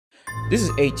This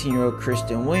is 18-year-old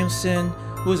Christian Williamson,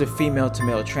 who is a female to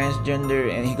male transgender,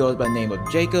 and he goes by the name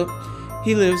of Jacob.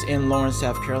 He lives in Lawrence,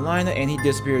 South Carolina, and he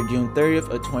disappeared June 30th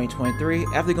of 2023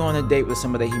 after going on a date with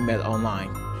somebody he met online.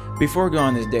 Before going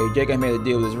on this date, Jacob made a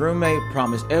deal with his roommate,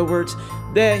 Promise Edwards,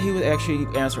 that he would actually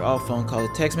answer all phone calls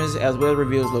and text messages, as well as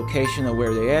reveal his location of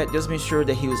where they're at, just to make sure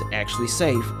that he was actually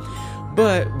safe.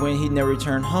 But when he never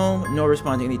returned home, nor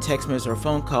responded to any text messages or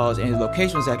phone calls, and his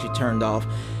location was actually turned off,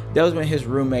 that was when his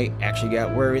roommate actually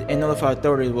got worried and notified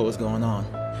authorities what was going on.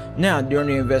 Now, during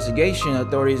the investigation,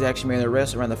 authorities actually made an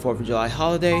arrest around the 4th of July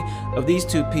holiday of these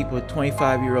two people,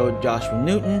 25-year-old Joshua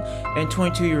Newton and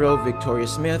 22-year-old Victoria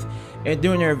Smith. And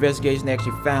during their investigation, they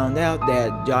actually found out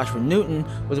that Joshua Newton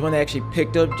was the one that actually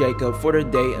picked up Jacob for their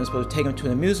date and was supposed to take him to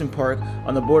an amusement park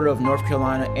on the border of North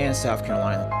Carolina and South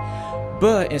Carolina.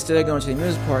 But instead of going to the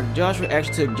amusement park, Joshua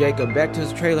actually took Jacob back to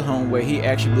his trailer home where he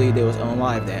actually believed they was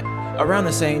unalived at. Around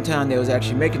the same time they was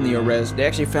actually making the arrest, they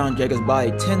actually found Jacob's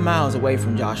body 10 miles away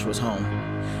from Joshua's home.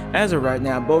 As of right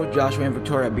now, both Joshua and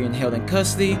Victoria are being held in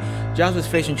custody. Joshua is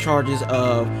facing charges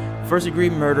of first-degree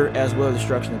murder as well as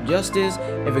obstruction of justice,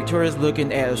 and Victoria is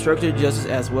looking at obstruction of justice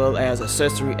as well as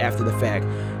accessory after the fact.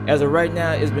 As of right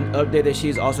now, it's been updated that she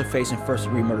is also facing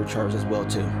first-degree murder charges as well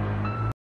too.